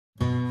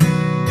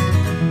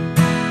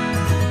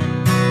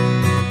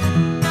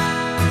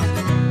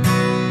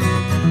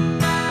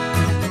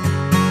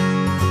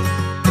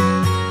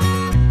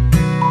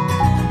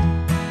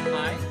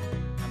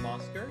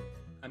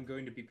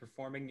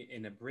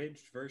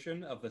abridged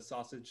version of the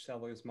Sausage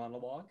Seller's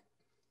monologue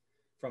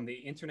from the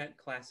Internet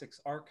Classics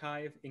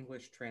Archive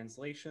English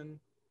translation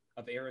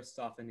of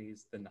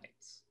Aristophanes' The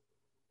Knights.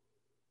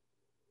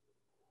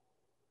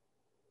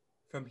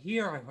 From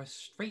here I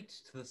rushed straight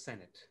to the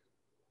Senate,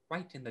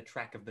 right in the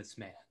track of this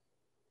man.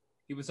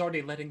 He was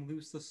already letting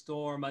loose the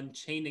storm,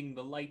 unchaining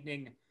the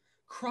lightning,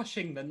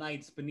 crushing the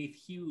knights beneath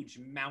huge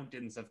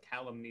mountains of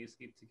calumnies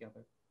heaped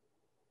together,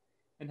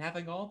 and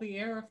having all the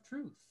air of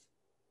truth.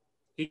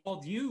 He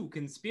called you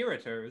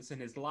conspirators,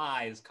 and his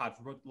lies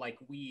caught root like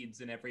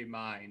weeds in every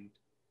mind.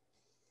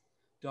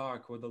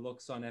 Dark were the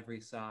looks on every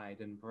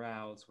side, and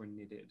brows were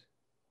knitted.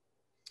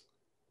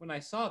 When I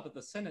saw that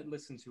the Senate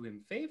listened to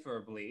him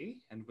favorably,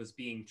 and was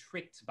being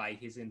tricked by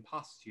his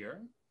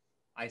imposture,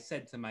 I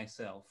said to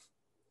myself,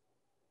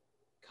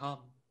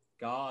 "Come,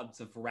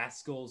 gods of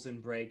rascals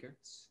and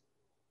braggarts,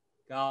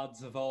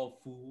 gods of all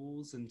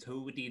fools and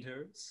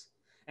toad-eaters,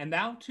 and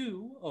thou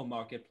too, O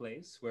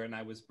marketplace, wherein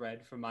I was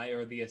bred from my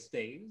earliest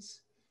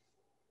days,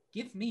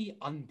 give me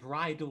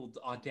unbridled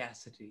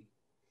audacity,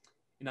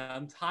 an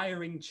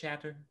untiring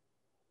chatter,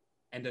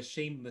 and a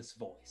shameless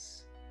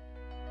voice."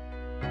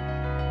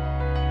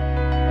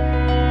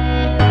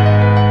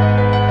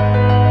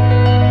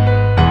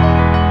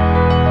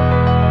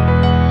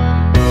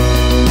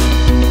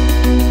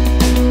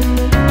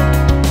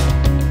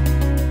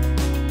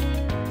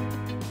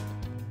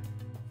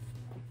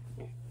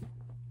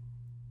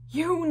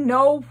 You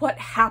know what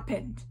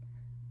happened.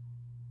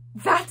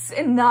 That's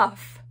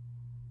enough.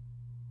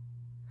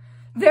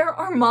 There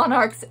are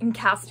monarchs in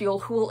Castile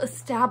who will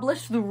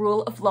establish the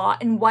rule of law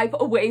and wipe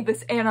away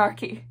this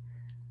anarchy.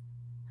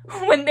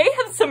 When they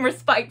have some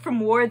respite from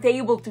war,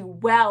 they will do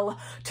well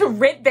to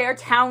rid their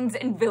towns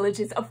and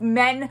villages of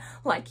men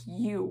like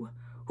you,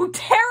 who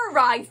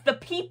terrorize the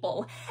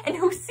people and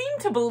who seem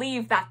to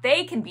believe that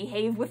they can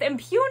behave with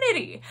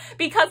impunity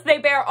because they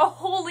bear a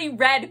holy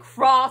red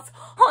cross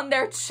on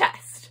their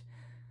chest.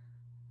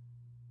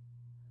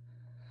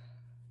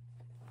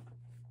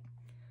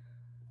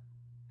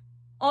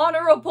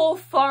 Honorable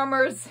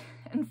farmers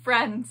and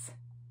friends,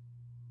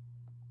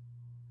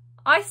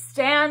 I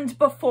stand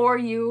before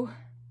you,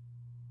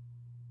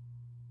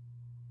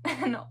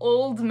 an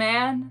old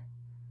man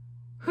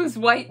whose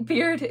white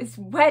beard is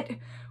wet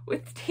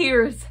with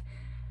tears,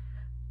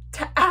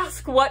 to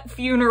ask what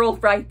funeral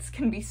rites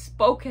can be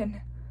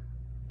spoken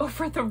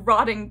over the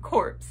rotting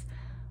corpse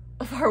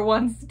of our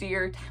once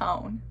dear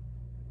town.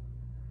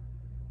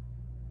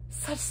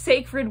 Such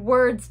sacred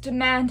words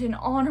demand an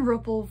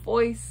honorable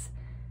voice,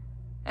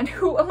 and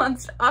who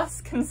amongst us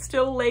can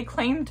still lay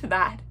claim to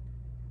that?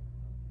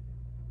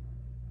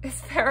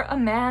 Is there a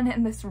man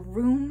in this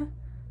room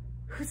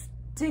whose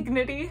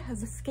dignity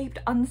has escaped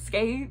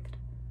unscathed?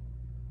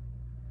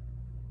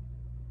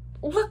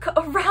 Look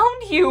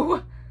around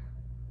you!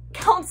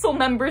 Council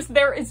members,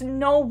 there is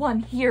no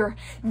one here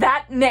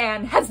that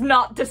man has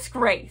not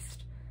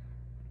disgraced.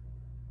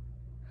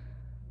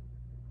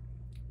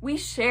 We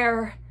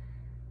share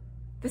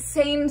the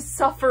same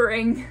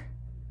suffering,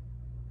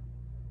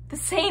 the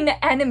same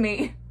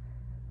enemy.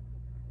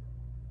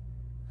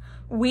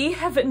 We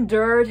have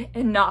endured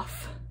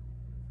enough.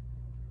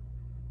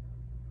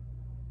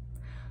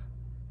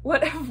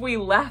 What have we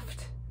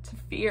left to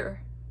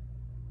fear?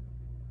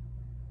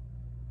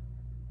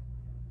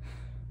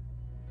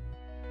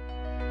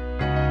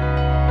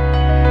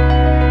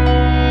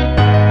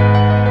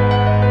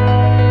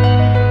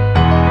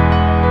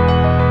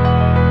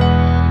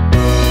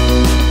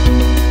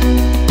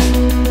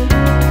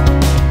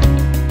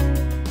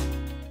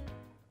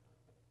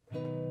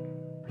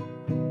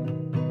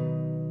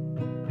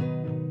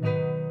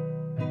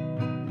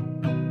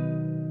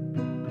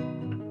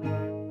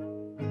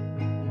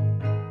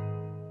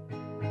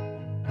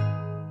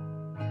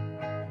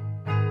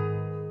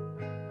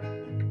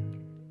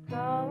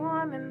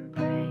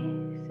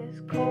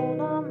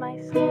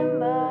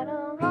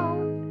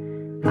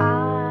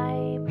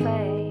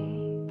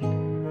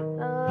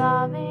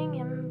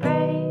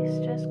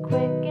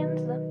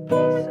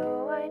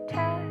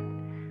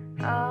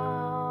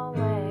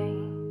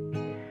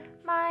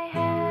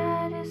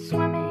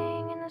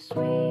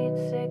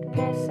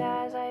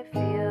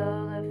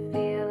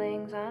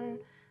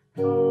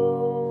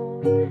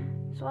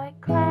 So I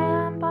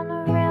clamp on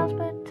the rails,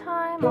 but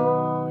time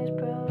always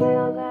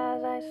prevails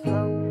as I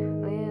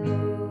slowly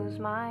lose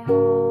my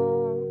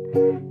hold.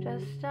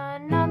 Just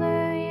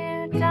another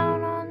year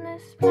down on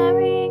this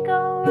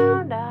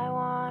merry-go-round, I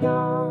want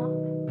off.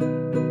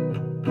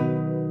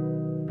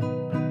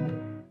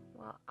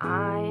 Well,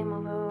 I'm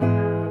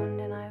overwhelmed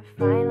and I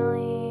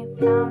finally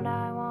found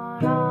I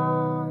want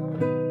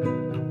off.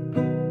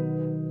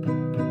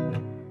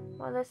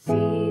 Well, the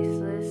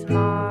ceaseless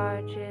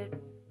march, it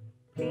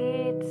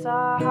beats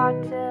our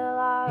heart till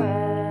our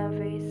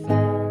every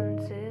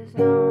sense is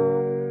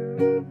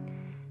numb.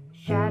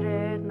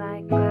 Shattered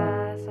like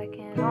glass, I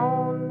can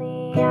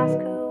only ask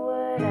who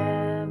would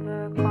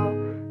ever call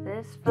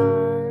this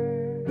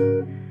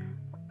fun.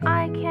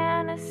 I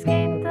can't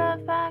escape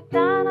the fact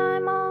that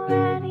I'm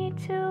already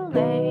too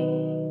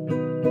late.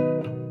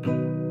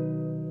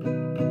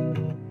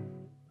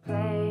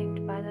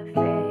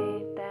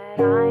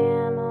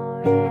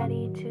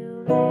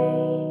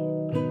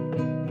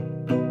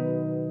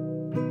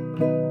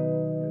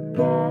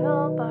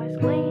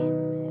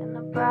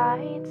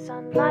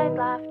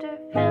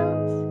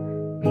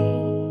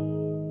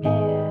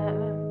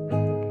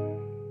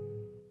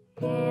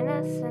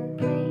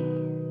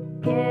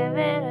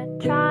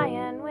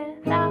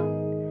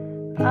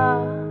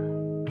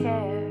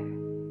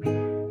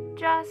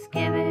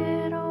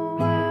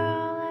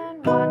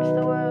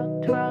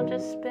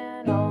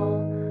 spin all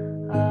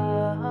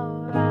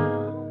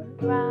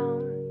around,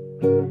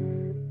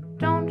 round.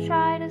 Don't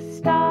try to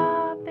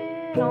stop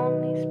it,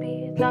 only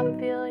speeds up.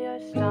 Feel your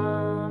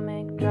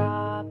stomach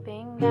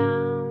dropping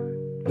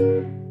down.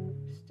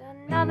 Just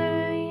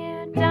another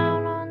year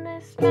down on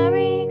this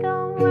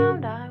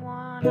merry-go-round. I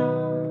want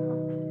off.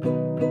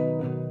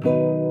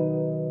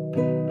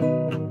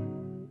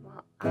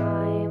 Well,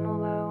 I'm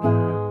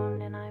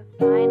overwhelmed and I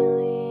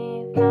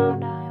finally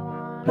found I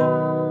want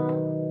off.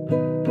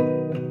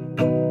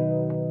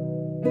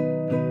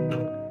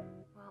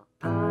 Well,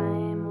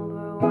 I'm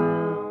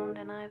overwhelmed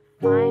and I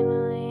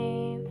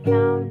finally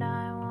found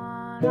I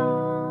want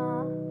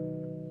off.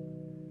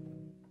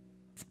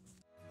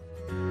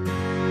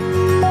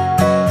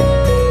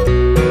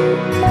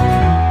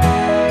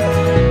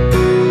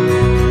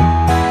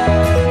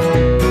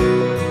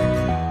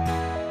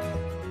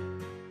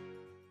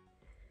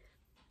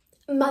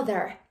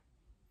 Mother,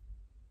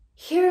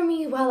 hear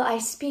me while I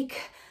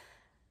speak,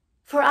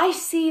 for I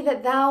see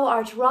that thou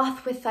art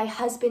wroth with thy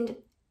husband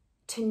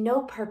to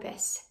no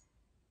purpose.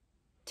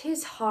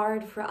 'Tis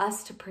hard for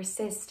us to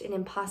persist in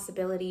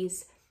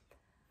impossibilities.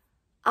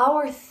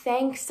 Our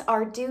thanks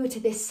are due to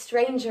this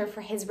stranger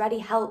for his ready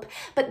help,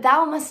 but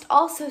thou must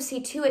also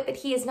see to it that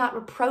he is not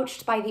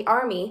reproached by the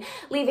army,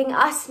 leaving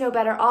us no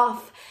better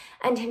off,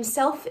 and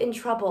himself in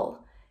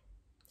trouble.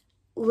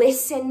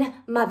 Listen,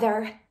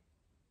 mother.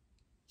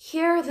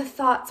 Hear the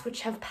thoughts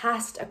which have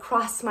passed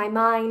across my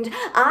mind.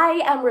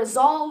 I am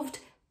resolved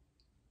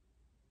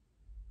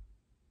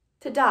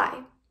to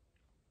die.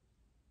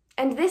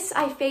 And this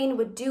I fain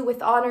would do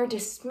with honor,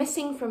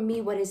 dismissing from me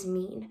what is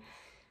mean.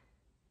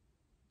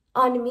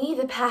 On me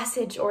the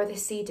passage o'er the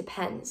sea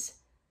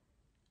depends.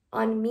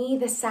 On me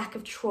the sack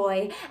of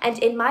Troy, and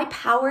in my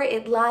power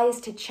it lies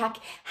to check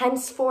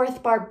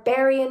henceforth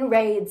barbarian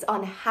raids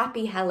on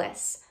happy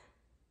Hellas.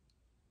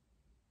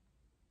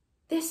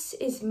 This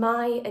is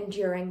my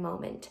enduring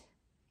moment.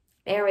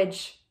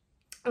 Marriage,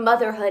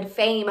 motherhood,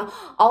 fame,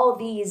 all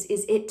these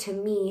is it to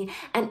me,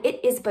 and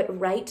it is but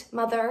right,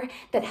 mother,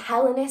 that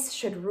Hellenists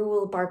should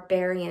rule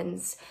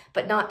barbarians,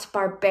 but not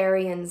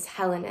barbarians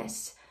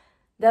Hellenists,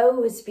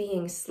 those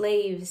being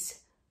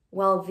slaves,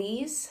 while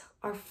these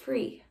are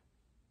free.